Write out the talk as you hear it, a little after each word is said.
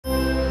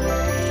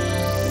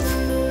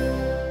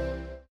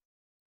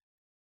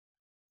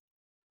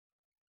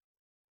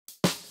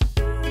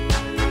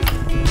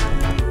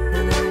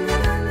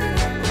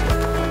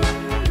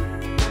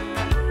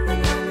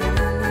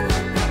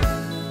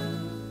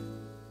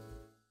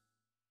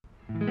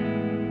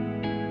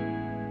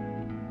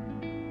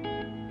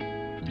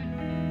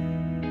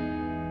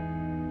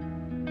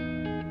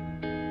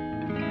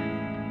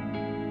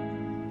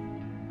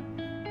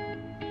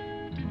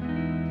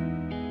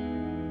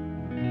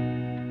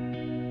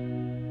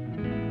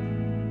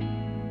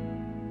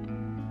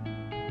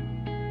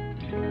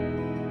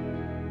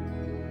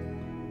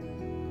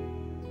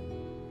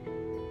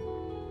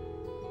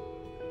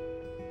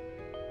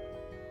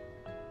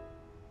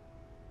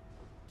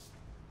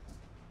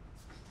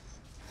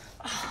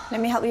Let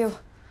me help you.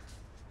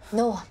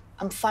 No,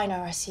 I'm fine,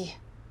 RC.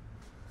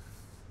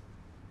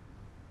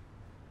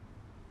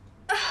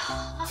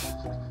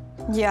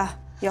 Yeah,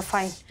 you're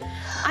fine.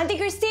 Auntie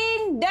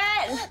Christine,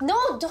 Dad!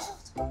 No, don't.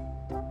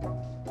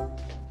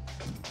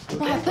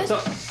 What happened?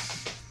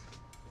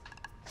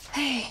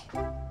 Hey.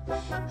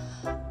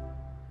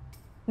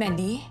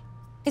 Mandy,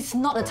 it's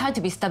not the time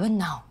to be stubborn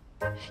now.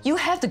 You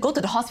have to go to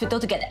the hospital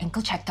to get the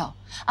ankle checked out.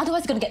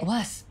 Otherwise, it's going to get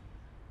worse.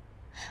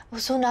 Oh,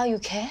 so now you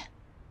care?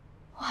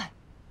 What?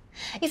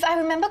 If I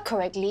remember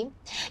correctly,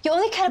 you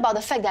only cared about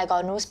the fact that I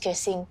got a nose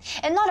piercing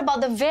and not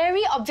about the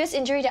very obvious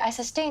injury that I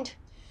sustained.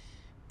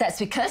 That's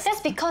because...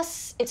 That's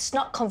because it's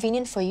not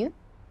convenient for you?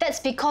 That's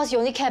because you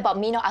only care about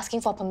me not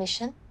asking for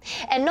permission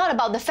and not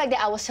about the fact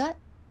that I was hurt?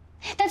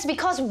 That's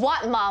because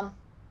what, Mom?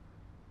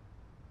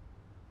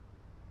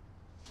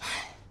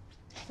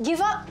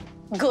 Give up?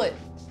 Good.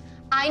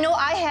 I know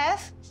I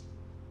have.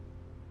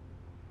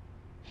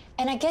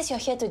 And I guess you're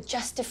here to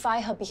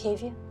justify her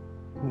behavior?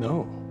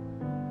 No.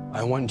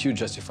 I want you to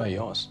justify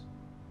yours.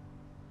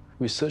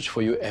 We searched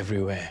for you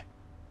everywhere.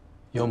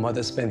 Your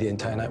mother spent the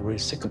entire night really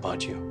sick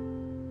about you.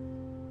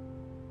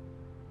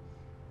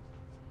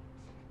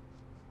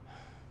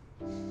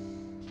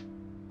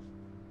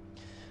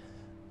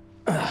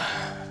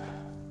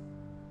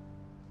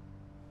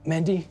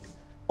 Mandy,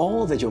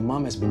 all that your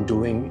mom has been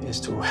doing is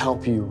to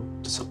help you,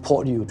 to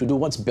support you, to do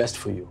what's best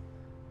for you.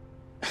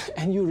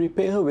 And you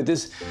repay her with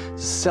this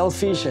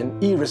selfish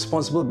and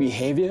irresponsible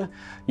behavior.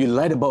 You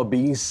lied about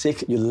being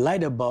sick, you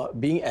lied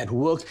about being at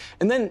work,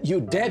 and then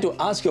you dare to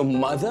ask your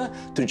mother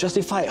to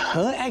justify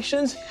her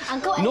actions?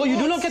 Uncle No, you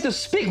do Alex. not get to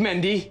speak,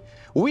 Mandy.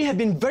 We have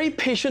been very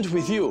patient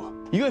with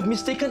you. You have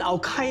mistaken our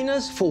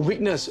kindness for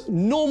weakness.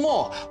 No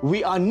more.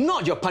 We are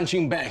not your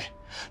punching bag.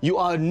 You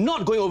are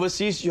not going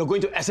overseas, you're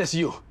going to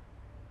SSU.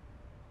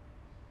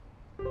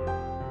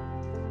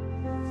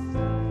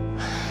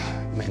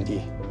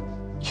 Mandy,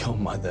 your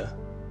mother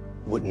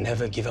would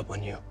never give up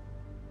on you.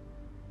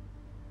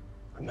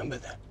 Remember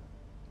that.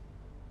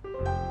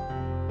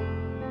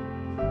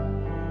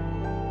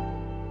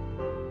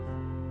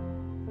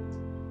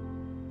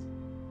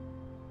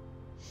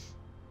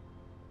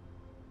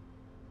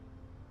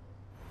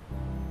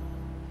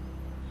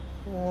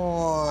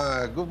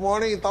 Oh, good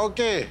morning,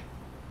 Tauke.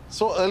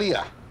 So early,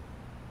 ah?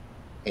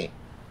 Hey,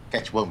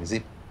 catch worm, is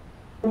it?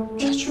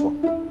 Catch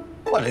worm?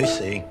 What are you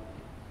saying?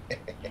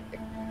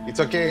 It's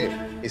okay.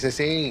 It's a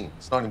saying.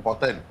 It's not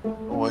important.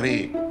 Don't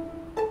worry.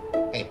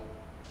 Hey,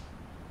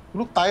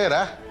 you look tired,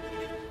 ah?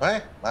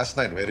 Why? Last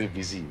night very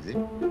busy, is it?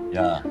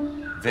 Yeah,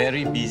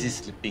 very busy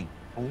sleeping.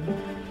 Oh,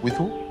 with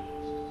who?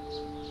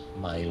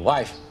 My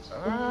wife.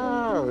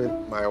 Ah, with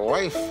my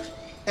wife.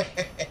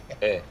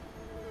 Hey,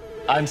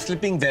 I'm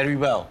sleeping very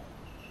well.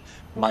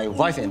 My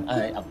wife and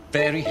I are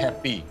very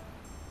happy.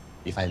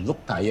 If I look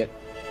tired,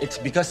 it's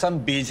because some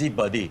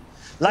busybody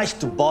likes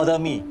to bother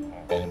me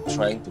when I'm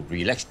trying to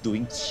relax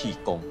doing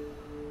qigong.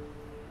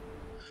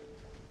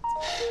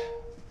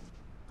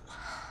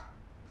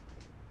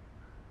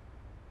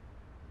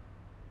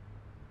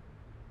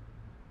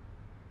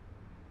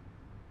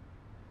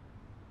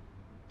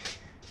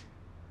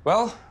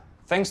 Well,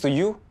 thanks to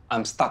you,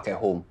 I'm stuck at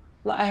home.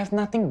 Like, I have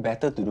nothing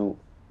better to do.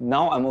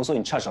 Now I'm also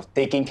in charge of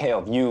taking care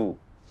of you.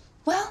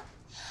 Well,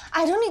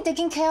 I don't need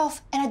taking care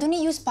of, and I don't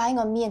need you spying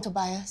on me and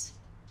Tobias.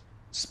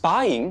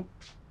 Spying?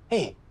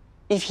 Hey,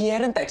 if he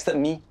hadn't texted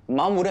me,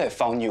 Mom would have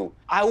found you.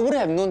 I would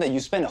have known that you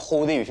spent a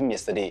whole day with him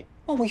yesterday.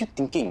 What were you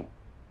thinking?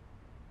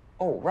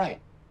 Oh, right.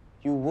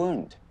 You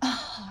weren't.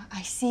 Oh,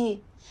 I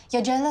see.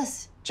 You're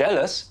jealous.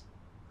 Jealous?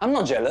 I'm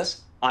not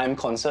jealous. I'm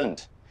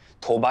concerned.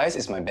 Tobias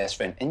is my best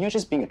friend, and you're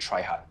just being a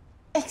tryhard.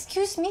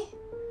 Excuse me?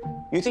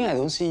 You think I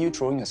don't see you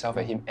throwing yourself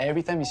at him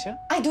every time he's here?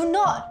 I do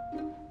not.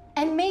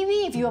 And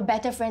maybe if you were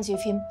better friends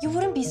with him, you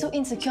wouldn't be so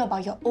insecure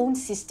about your own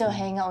sister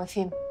hanging out with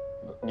him.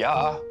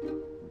 Yeah.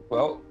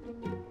 Well,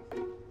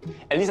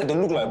 at least I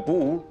don't look like a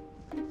bull.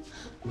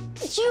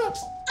 You...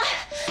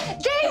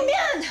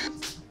 Damien!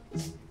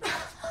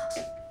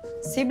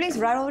 Siblings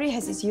rivalry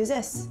has its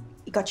uses.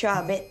 It got you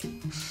out of bed.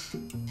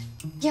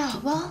 Yeah,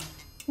 well,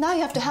 now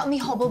you have to help me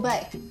hobble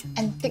back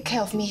and take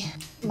care of me.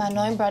 My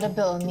annoying brother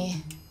built on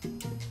me.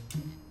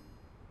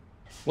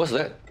 What's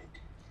that?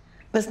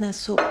 Bird's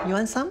nest soup. You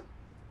want some?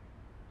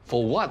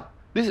 For what?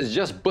 This is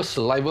just bird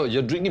saliva.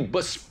 You're drinking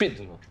bird spit,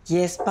 you know.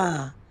 Yes,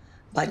 Pa.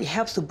 But it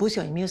helps to boost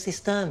your immune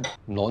system.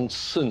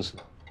 Nonsense.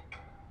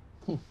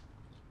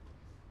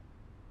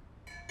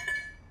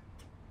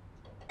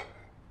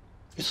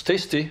 It's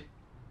tasty.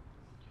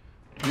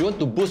 You want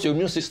to boost your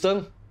immune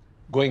system?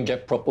 Go and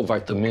get proper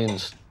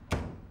vitamins.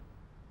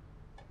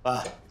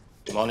 Pa,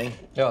 good morning.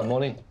 Yeah,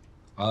 morning.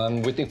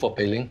 I'm waiting for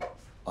Pei Ling.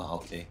 Oh,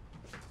 okay.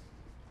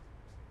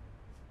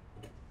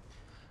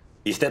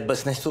 Is that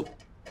bird's nest soup?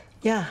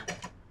 Yeah.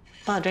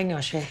 Pa, drink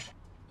your share.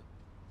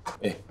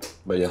 Eh,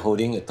 but you're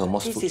holding a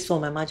thermos This food. is for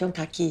my mahjong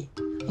kaki.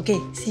 Okay,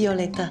 see you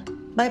later.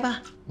 Bye,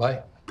 Pa. Bye.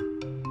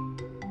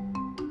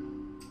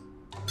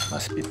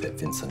 Must be that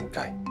Vincent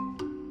guy.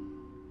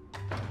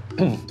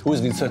 Who is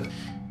Vincent?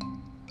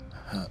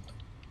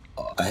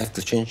 I have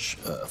to change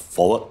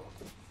forward.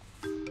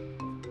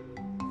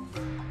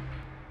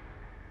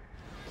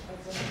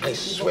 I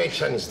swear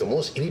Chan is the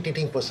most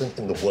irritating person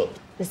in the world.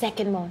 The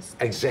second most.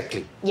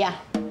 Exactly. Yeah.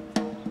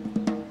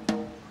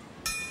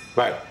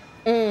 Right.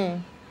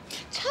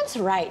 Chan's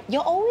right.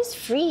 You're always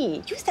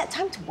free. Use that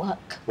time to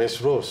work.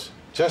 Miss Rose,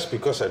 just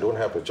because I don't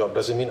have a job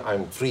doesn't mean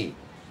I'm free.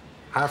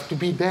 I have to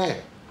be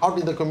there, out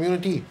in the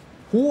community.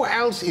 Who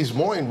else is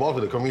more involved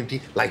with the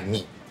community like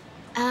me?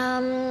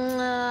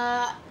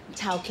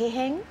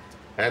 Heng?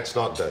 That's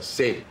not the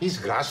same. He's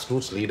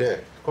grassroots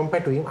leader.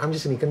 Compared to him, I'm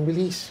just an ikan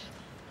bilis.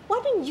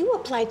 Why don't you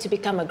apply to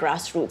become a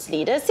grassroots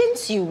leader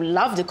since you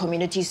love the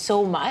community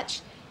so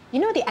much?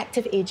 You know the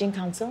Active Aging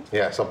Council?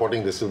 Yeah,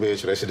 supporting the Silver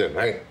Age resident,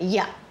 right?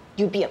 Yeah,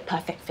 you'd be a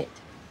perfect fit.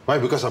 Why?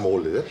 Because I'm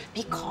old, is it?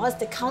 Because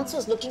the council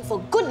is looking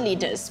for good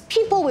leaders,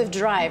 people with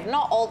drive,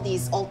 not all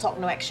these all talk,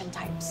 no action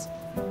types.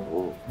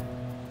 Oh.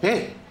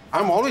 Hey,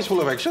 I'm always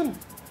full of action.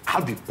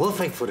 I'll be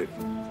perfect for it.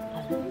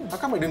 How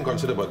come I didn't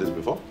consider about this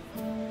before?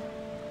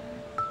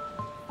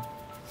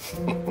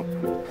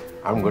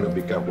 I'm going to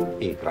become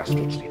a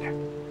grassroots leader.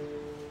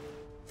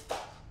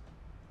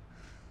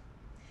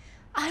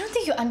 I don't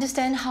think you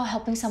understand how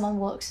helping someone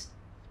works.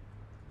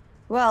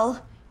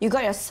 Well, you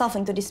got yourself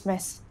into this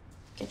mess.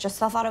 Get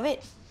yourself out of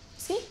it.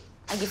 See?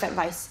 I give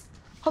advice.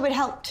 Hope it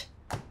helped.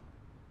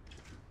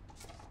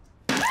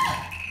 So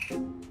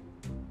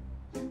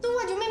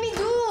what you made me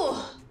do?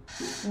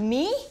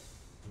 Me?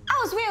 I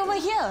was way over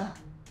here.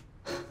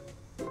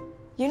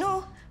 You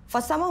know,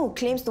 for someone who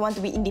claims to want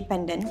to be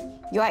independent,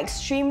 you are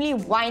extremely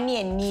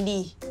whiny and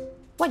needy.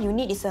 What you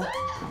need is a...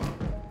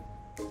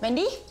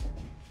 Mandy?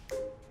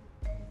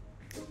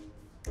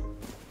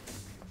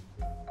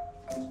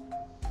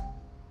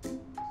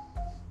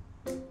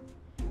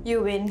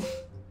 You win.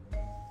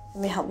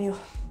 Let me help you.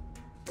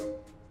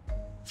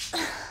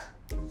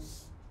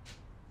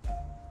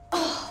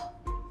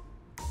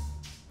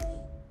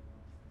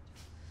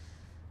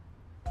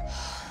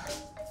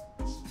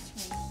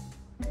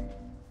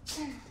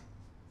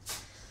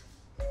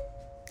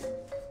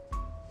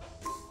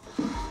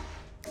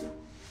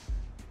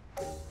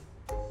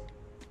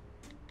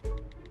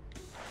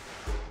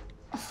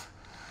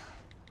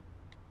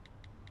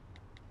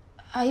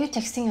 Are you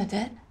texting your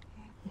dad?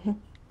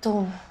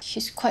 Don't.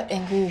 He's quite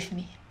angry with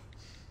me.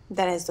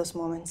 Dad has those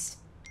moments.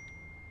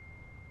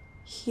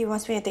 He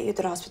wants me to take you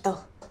to the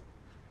hospital.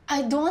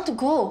 I don't want to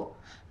go.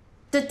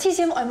 The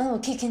TCM ointment will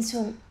kick in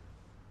soon.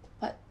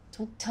 But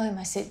don't tell him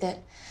I said that.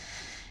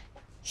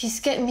 He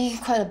scared me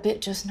quite a bit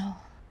just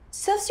now.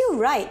 Serves you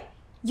right.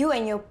 You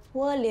and your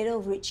poor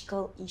little rich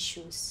girl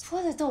issues.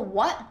 Poor little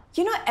what?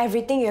 You know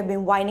everything you have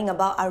been whining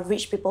about are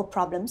rich people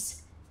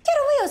problems? Get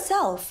over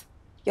yourself.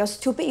 Your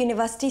stupid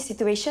university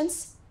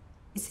situations,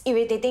 it's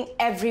irritating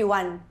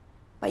everyone.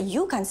 But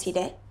you can't see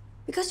that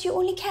because you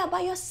only care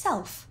about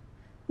yourself.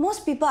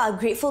 Most people are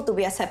grateful to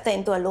be accepted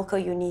into a local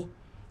uni.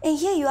 And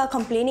here you are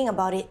complaining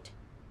about it.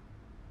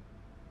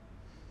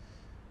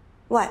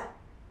 What?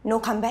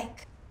 No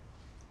comeback?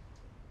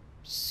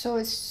 So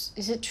is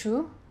it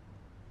true?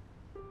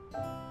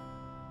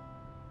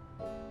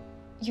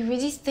 You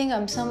really think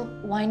I'm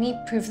some whiny,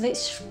 privileged,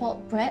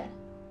 spoiled brat?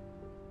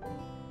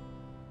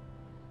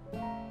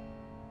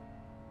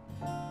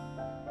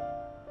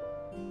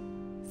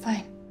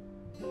 Fine.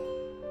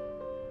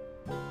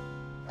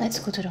 Let's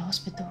go to the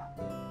hospital.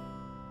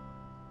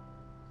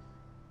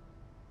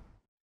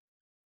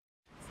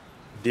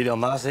 Did your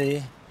ma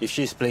say if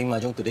she's playing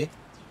mahjong today?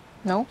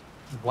 No?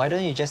 Why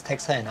don't you just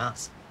text her and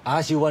ask? I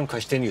ask you one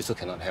question, you also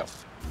cannot help.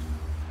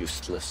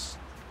 Useless.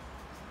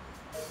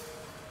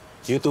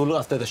 You two look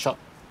after the shop.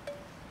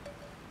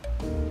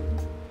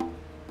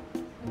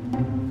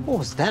 What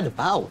was that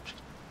about?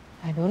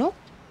 I don't know.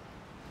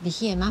 Did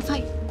he and Ma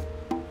fight?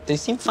 They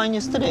seemed fine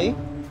yesterday.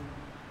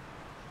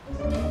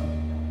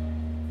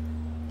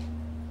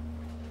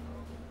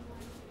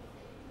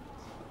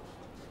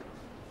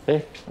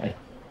 Hey, hi.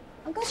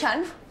 Uncle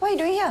Chan, what are you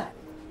doing here?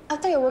 I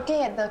thought you were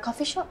working at the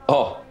coffee shop.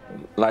 Oh,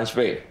 lunch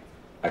break.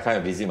 I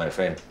can't visit my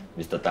friend,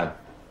 Mr. Tan.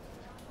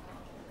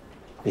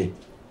 Hey,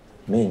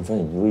 man in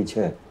front in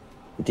wheelchair.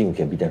 You think we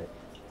can beat them?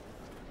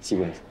 See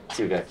you guys.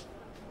 See you guys.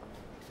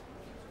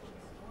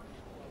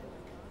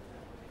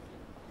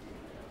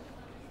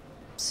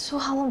 So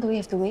how long do we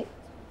have to wait?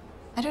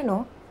 I don't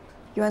know.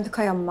 You want to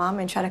call your mom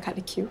and try to cut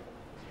the queue?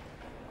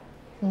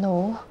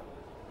 No.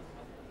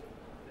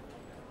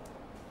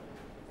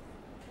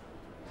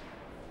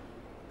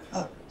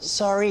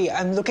 Sorry,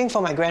 I'm looking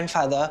for my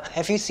grandfather.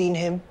 Have you seen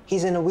him?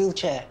 He's in a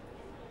wheelchair.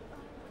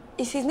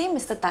 Is his name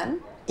Mr. Tan?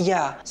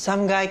 Yeah,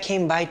 some guy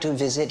came by to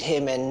visit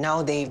him and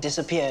now they've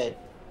disappeared.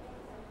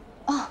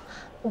 Oh,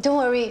 don't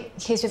worry.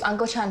 He's with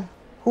Uncle Chan.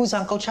 Who's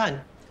Uncle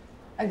Chan?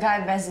 A guy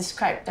best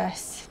described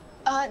as.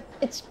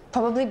 It's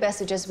probably best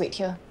to just wait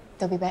here.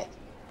 They'll be back.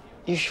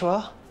 You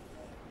sure?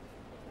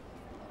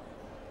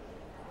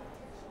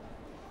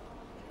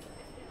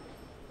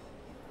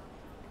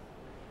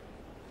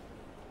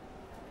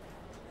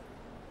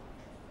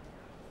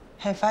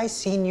 Have I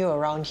seen you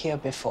around here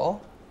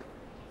before?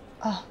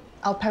 Oh,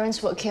 our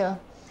parents work here.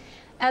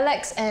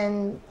 Alex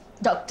and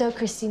Dr.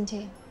 Christine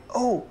Tay.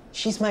 Oh,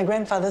 she's my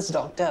grandfather's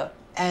doctor.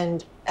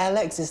 And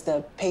Alex is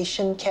the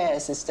patient care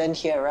assistant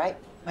here, right?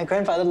 My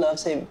grandfather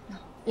loves him.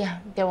 Yeah,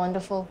 they're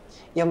wonderful.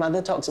 Your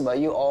mother talks about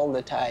you all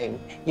the time.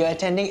 You're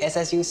attending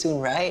SSU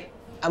soon, right?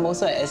 I'm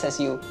also at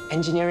SSU,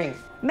 engineering.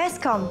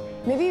 Masscom,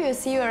 maybe we'll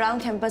see you around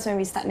campus when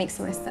we start next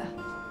semester.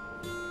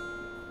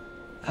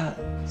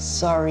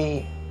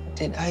 Sorry,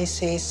 did I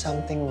say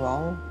something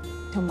wrong?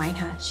 Don't mind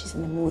her, she's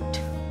in the mood.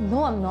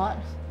 No, I'm not.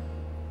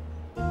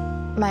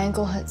 My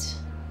ankle hurts.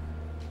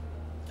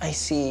 I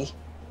see.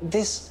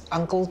 This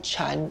Uncle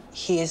Chan,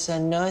 he is a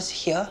nurse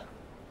here?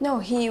 No,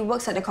 he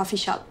works at the coffee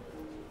shop.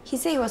 He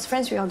said he was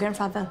friends with your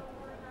grandfather.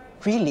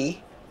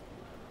 Really?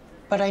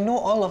 But I know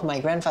all of my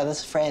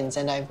grandfather's friends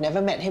and I've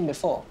never met him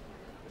before.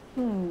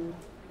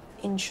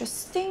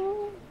 Interesting.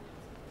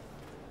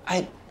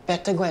 I'd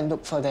better go and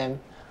look for them.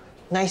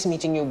 Nice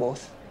meeting you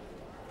both.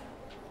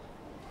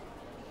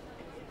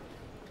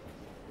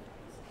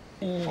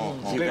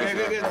 Okay,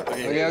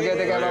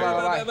 take care.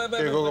 Bye.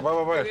 Okay, go,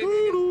 bye.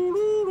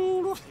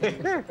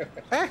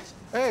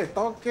 Hey,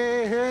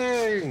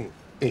 talking.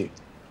 Hey,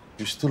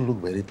 you still look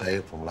very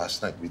tired from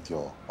last night with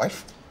your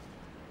wife.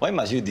 Why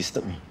must you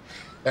disturb me?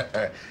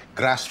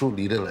 Grassroots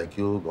leader like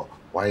you got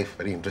wife,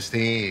 very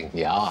interesting.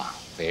 Yeah,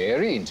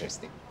 very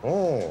interesting.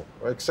 Oh,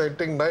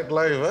 exciting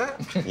nightlife,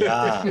 huh?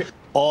 Yeah,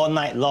 all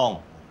night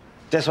long.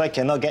 That's why I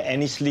cannot get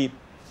any sleep.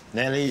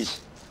 Nelly.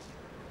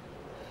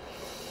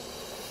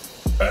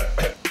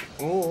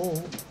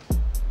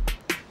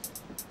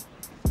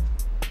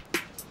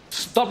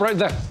 Stop right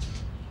there.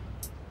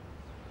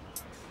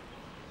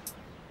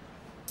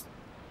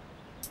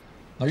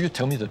 Now you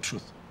tell me the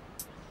truth.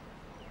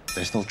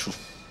 There's no truth.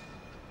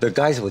 The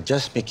guys were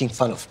just making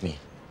fun of me.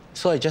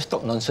 So I just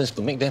talk nonsense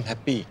to make them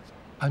happy.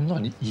 I'm not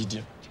an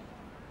idiot.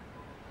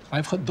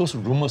 I've heard those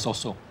rumors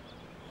also.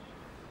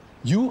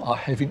 You are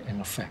having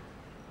an affair.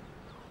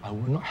 I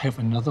will not have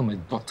another my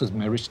daughter's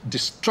marriage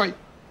destroyed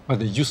by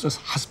the useless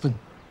husband.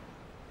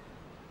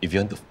 If you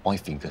want to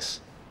point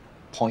fingers,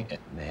 point at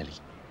Nelly.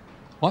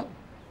 What?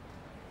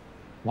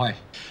 Why?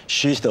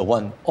 She's the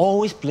one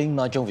always playing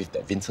mahjong with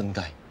that Vincent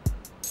guy.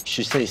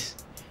 She says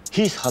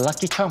he's her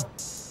lucky charm.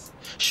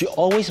 She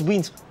always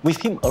wins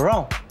with him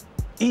around.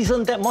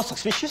 Isn't that more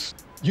suspicious?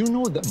 You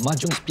know that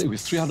mahjong's played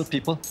with 3 other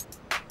people,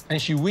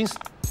 and she wins,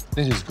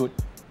 then it's good.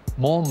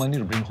 More money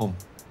to bring home.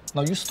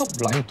 Now you stop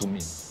lying to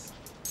me.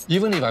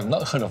 Even if I've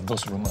not heard of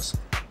those rumors,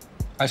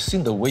 I've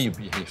seen the way you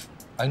behave.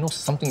 I know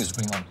something is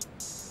going on.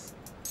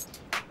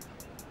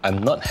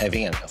 I'm not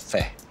having an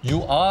affair.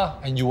 You are,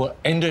 and you will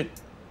end it.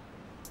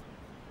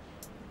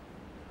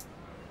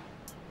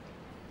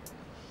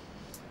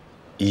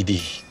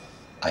 ED.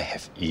 I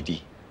have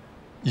ED.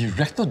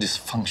 Erectile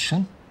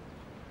dysfunction?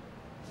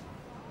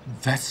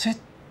 That's it?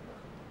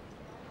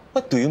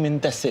 What do you mean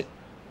that's it?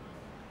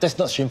 That's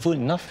not shameful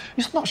enough?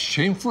 It's not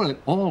shameful at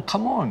all.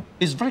 Come on.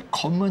 It's very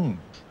common.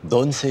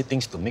 Don't say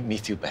things to make me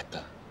feel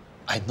better.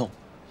 I know.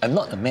 I'm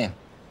not a man.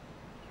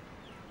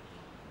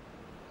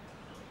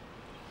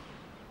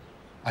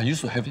 I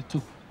used to have it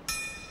too.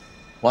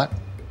 What?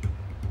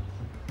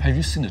 Have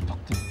you seen a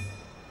doctor?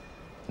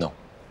 No.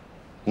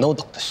 No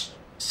doctors.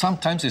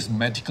 Sometimes it's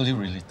medically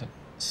related.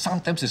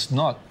 Sometimes it's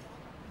not.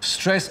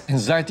 Stress,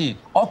 anxiety,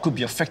 all could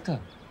be a factor.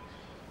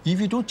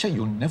 If you don't check,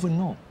 you'll never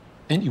know.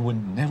 And it will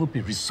never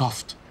be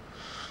resolved.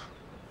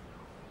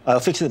 I'll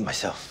fix it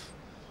myself.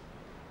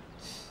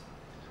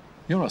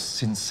 You're a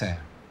sincere.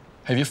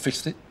 Have you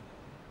fixed it?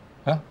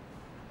 Huh?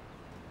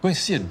 Go and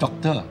see a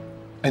doctor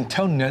and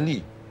tell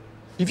Nelly.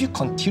 If you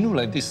continue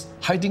like this,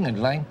 hiding and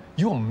lying,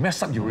 you will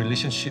mess up your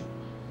relationship.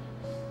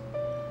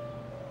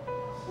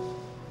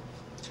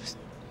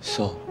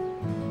 So,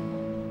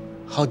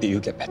 how did you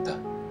get better?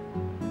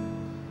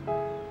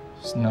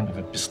 It's none of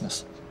your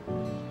business.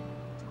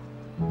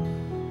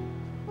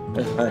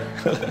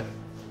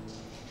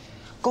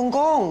 Gong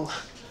Gong,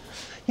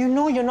 you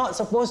know you're not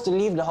supposed to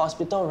leave the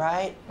hospital,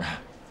 right?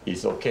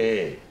 It's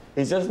okay.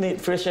 He just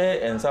needs fresh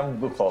air and some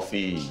good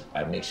coffee.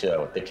 I make sure I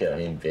will take care of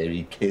him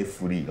very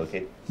carefully,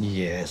 okay?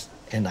 Yes,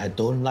 and I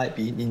don't like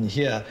being in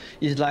here.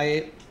 It's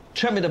like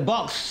trapped in the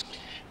box.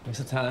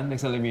 Mr. Tan,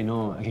 next time let me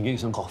know. I can get you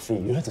some coffee.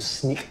 You don't have to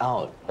sneak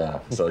out.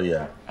 Sorry,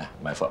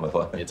 my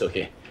fault. It's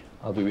okay.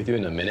 I'll be with you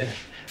in a minute.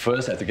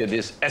 First, I have to get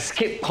this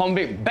escaped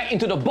convict back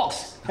into the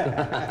box.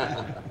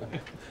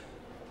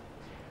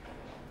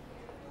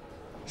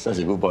 Such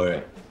a good boy,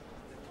 right?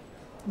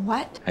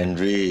 What?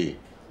 Henry,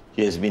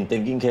 he has been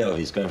taking care of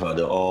his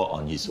grandfather all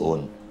on his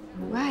own.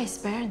 Where are his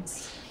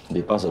parents?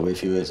 They passed away a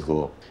few years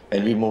ago.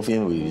 Henry moved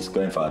in with his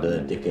grandfather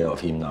and take care of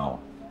him now.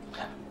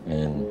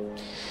 And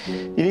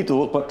he need to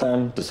work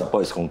part-time to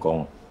support his Hong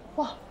Kong.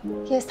 Wow,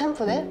 he has time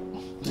for that?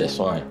 That's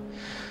why.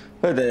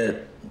 Heard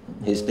that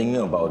he's thinking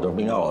about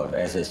dropping out of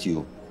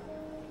SSU.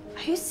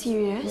 Are you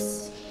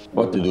serious?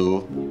 What to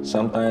do?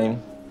 Sometimes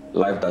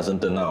life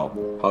doesn't turn out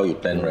how you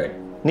plan, right?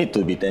 Need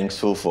to be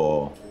thankful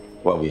for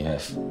what we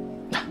have.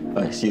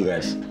 Bye, see you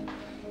guys.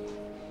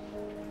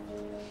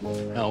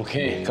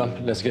 Okay,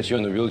 come, let's get you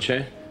on the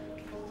wheelchair.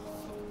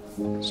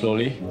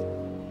 Slowly.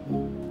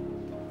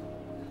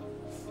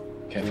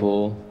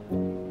 Careful.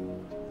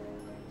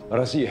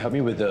 Rasi, you help me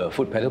with the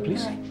foot pedal,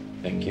 please? Right.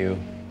 Thank you.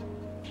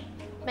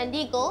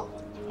 Mandy, go.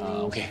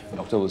 Okay,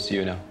 doctor will see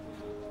you now.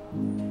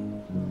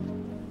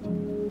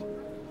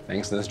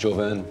 Thanks, Nurse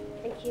Jovan.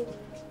 Thank you.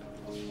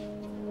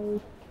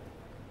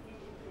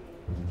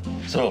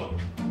 So,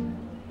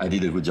 I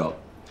did a good job.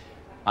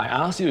 I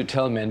asked you to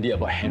tell Mandy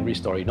about Henry's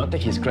story, not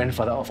take his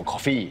grandfather out for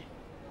coffee.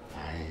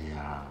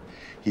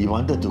 He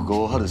wanted to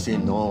go, how to say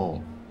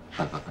no.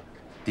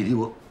 Did it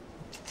work?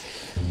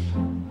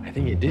 I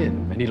think it did.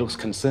 Mandy looks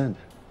concerned.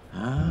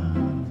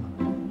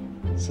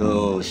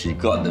 So she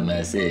got the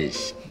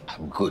message.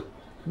 I'm good.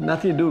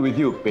 Nothing to do with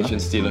you,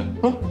 patient stealer.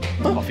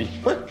 Coffee.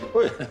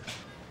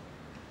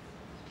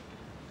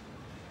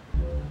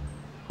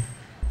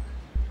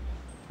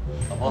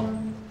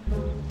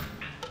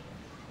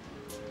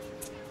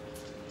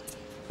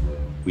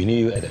 We need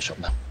you at the shop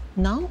now.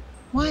 Now?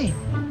 Why?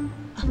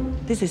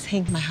 This is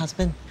Heng, my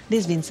husband.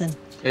 This is Vincent.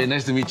 Hey,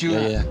 nice to meet you.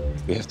 Yeah.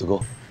 We have to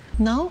go.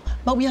 No,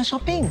 but we are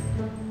shopping.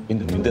 In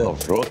the middle of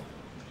the road?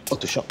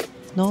 What to shop?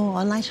 No,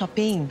 online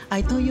shopping.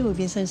 I told you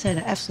Vincent said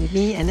the apps with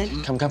me and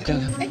then... Come.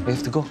 We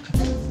have to go.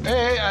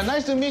 Hey,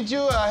 nice to meet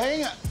you,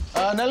 Heng.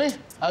 Nelly,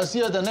 I'll see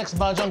you at the next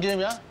mahjong game,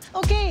 yeah?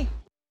 Okay.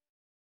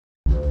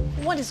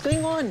 What is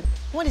going on?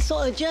 What is so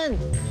urgent?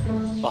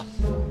 Oh,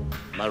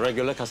 my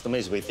regular customer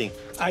is waiting.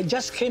 I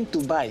just came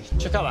to buy.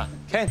 Check out,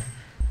 Ken.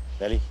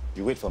 Nelly,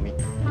 you wait for me.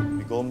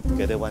 We go home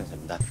together once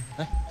I'm done.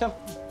 Come.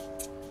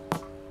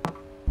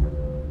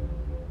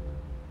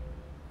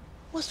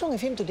 What's wrong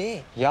with him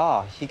today?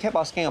 Yeah, he kept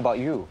asking about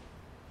you.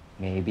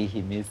 Maybe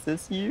he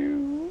misses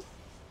you.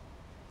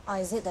 Or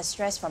is it the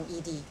stress from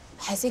ED?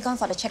 Has he gone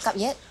for the checkup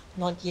yet?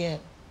 Not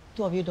yet.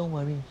 Two of you don't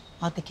worry.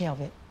 I'll take care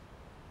of it.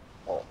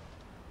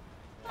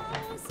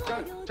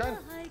 Chan,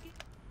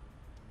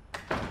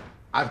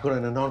 I've got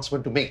an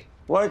announcement to make.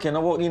 Why can I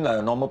walk in like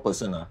a normal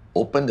person?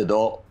 Open the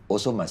door,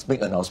 also must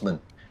make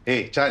announcement.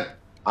 Hey, Chan,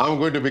 I'm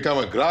going to become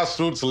a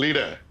grassroots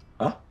leader.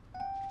 Huh?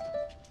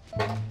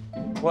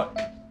 What?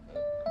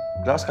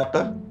 Grass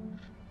cutter?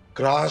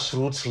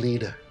 Grassroots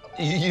leader.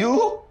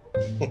 You?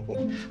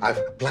 I've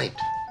applied.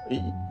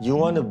 You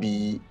want to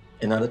be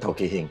another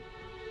Tauke Heng.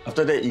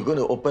 After that, you're going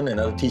to open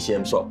another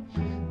TCM shop.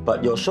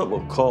 But your shop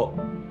will call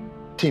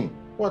TIM.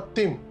 What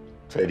TIM?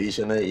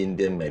 Traditional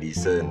Indian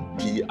Medicine,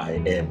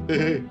 TIM.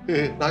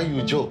 Now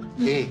you joke.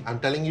 Hey, I'm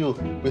telling you,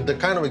 with the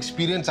kind of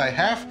experience I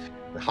have,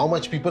 how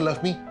much people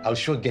love me, I'll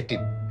sure get it.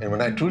 And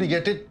when I truly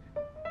get it,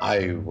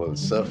 I will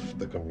serve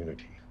the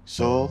community.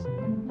 So,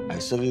 I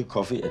serve you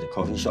coffee at the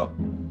coffee shop.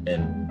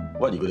 And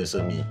what are you going to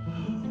serve me?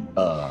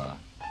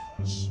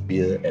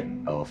 Beer at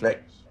our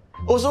flat?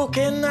 Also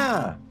can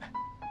lah.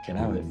 Can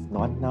I have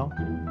one now?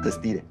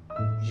 Thirsty.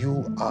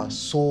 You are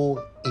so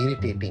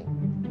irritating.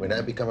 When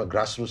I become a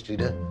grassroots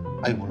leader,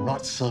 I will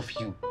not serve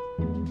you.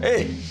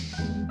 Hey,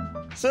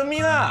 serve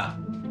me lah.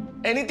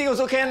 Anything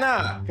also can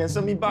lah. Can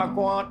serve me bak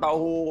kwa,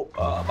 tauhu,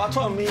 bak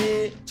chor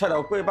mee, chai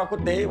tau kueh, bak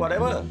kut teh,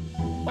 whatever.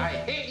 I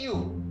hate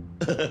you.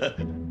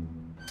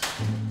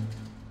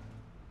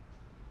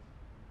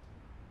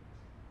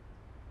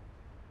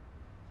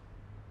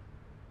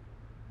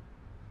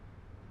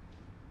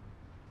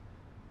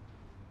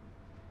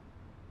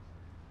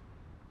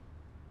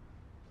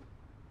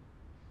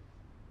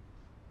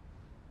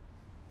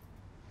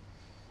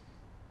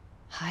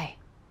 Hi.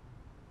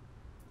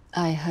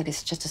 I heard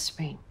it's just a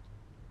sprain.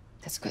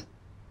 That's good.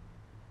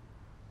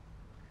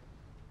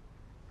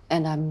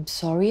 And I'm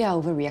sorry I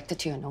overreacted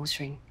to your nose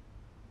ring.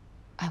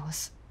 I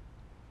was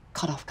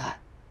caught off guard.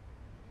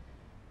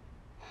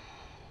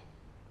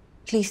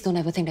 Please don't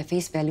ever think that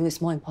face value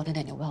is more important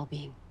than your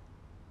well-being.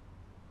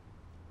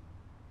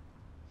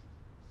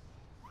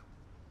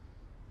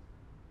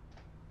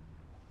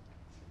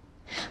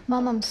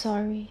 Mom, I'm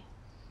sorry.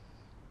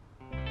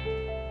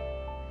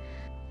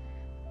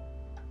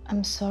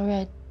 I'm sorry,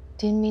 I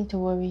didn't mean to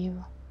worry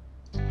you.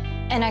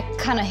 And I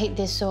kind of hate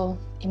this, so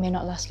it may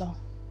not last long.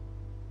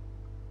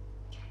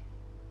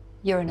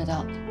 You're an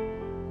adult.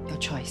 Your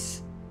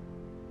choice.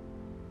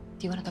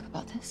 Do you want to talk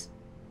about this?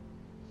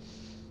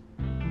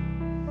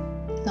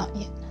 Not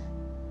yet.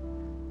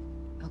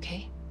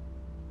 Okay.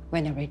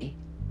 When you're ready.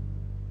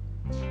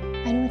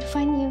 I know where to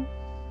find you.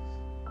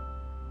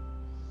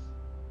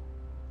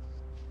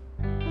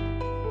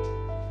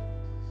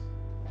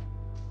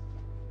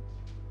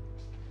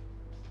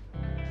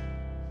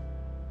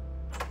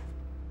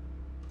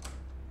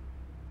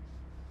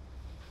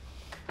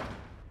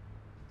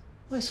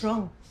 What's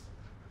wrong?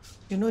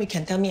 You know you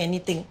can tell me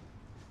anything.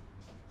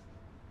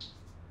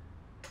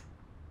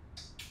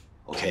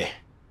 Okay.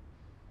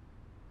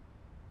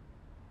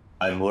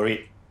 I'm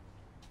worried.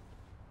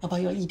 About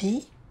your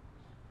ED?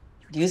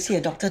 Do you see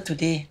a doctor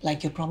today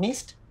like you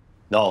promised?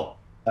 No,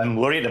 I'm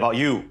worried about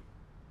you.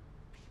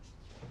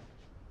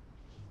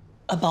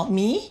 About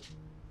me?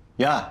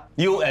 Yeah,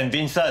 you and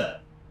Vincent.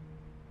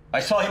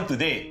 I saw him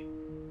today.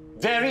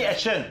 Very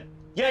action.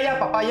 Yeah,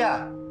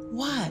 papaya.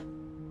 What?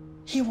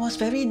 He was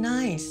very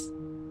nice.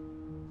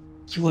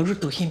 You were rude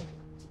to him.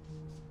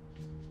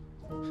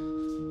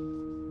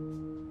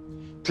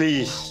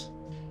 Please,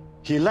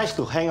 He likes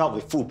to hang out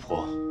with Fu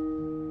Po.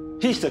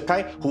 He's the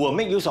kind who will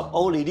make use of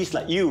old ladies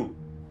like you.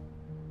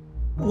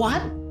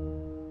 What?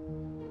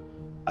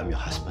 I'm your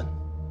husband.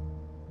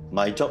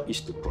 My job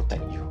is to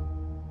protect you.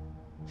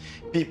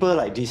 People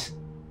like this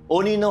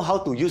only know how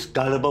to use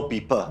gullible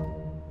people.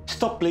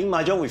 Stop playing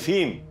mahjong with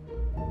him,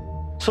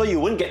 so you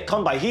won't get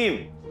conned by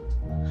him.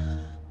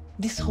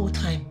 This whole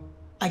time,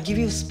 I give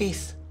you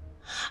space.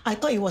 I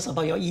thought it was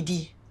about your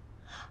ED.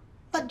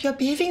 But you're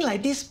behaving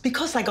like this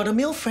because I got a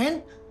male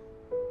friend?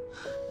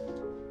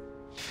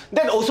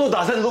 That also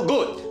doesn't look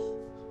good.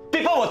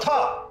 People will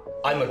talk.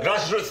 I'm a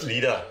grassroots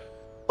leader.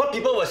 What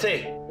people will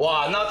say?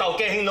 Wow, now Tao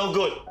Ke Heng no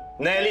good.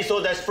 Nelly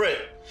so desperate.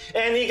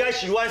 Any guy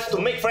she wants to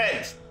make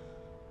friends.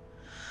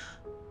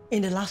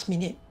 In the last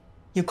minute,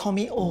 you call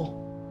me old,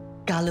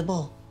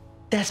 gullible,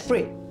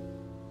 desperate.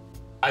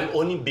 I'm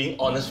only being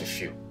honest with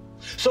you.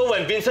 So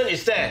when Vincent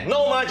is there,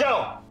 no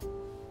mahjong.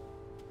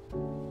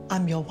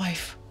 I'm your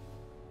wife.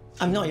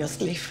 I'm not your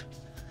slave.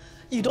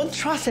 You don't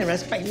trust and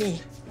respect me.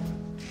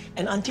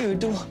 And until you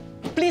do,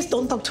 please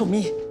don't talk to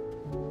me.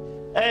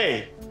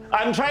 Hey,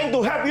 I'm trying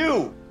to help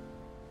you.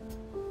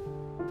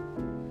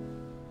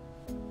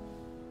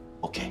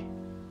 Okay.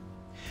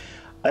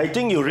 I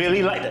think you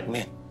really like that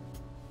man.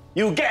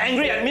 You get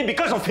angry at me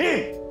because of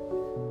him.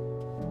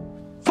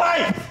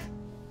 Fine!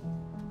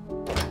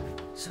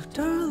 So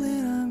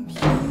darling, I'm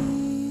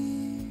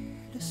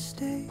here to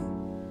stay.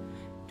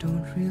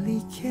 Don't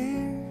really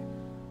care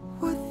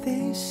what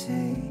they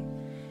say.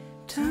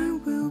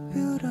 Time will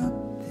build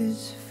up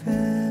this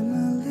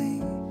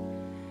family.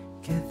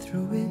 Get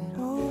through it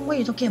all. What are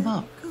you talking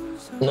about?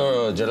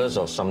 No, jealous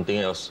of something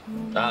else.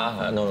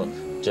 No,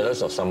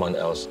 jealous of someone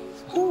else.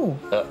 Who?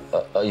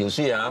 You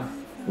see,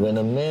 when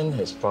a man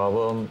has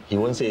problem, he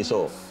won't say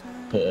so.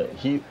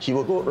 He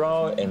will go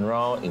round and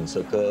round in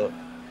circle.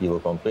 He will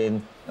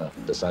complain,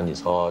 the sun is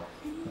hot,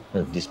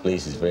 this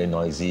place is very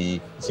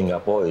noisy,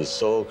 Singapore is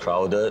so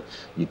crowded,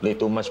 you play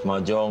too much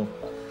mahjong.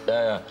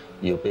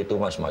 You play too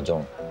much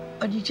mahjong.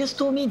 But you just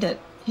told me that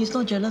he's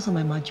not jealous of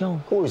my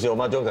mahjong. Who is your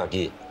mahjong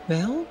kaki?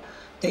 Well,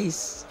 there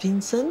is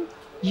Vincent,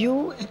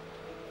 you, and...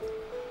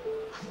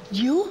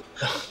 You?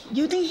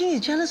 You think he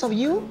is jealous of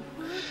you?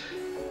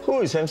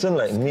 Who is handsome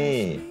like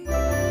me?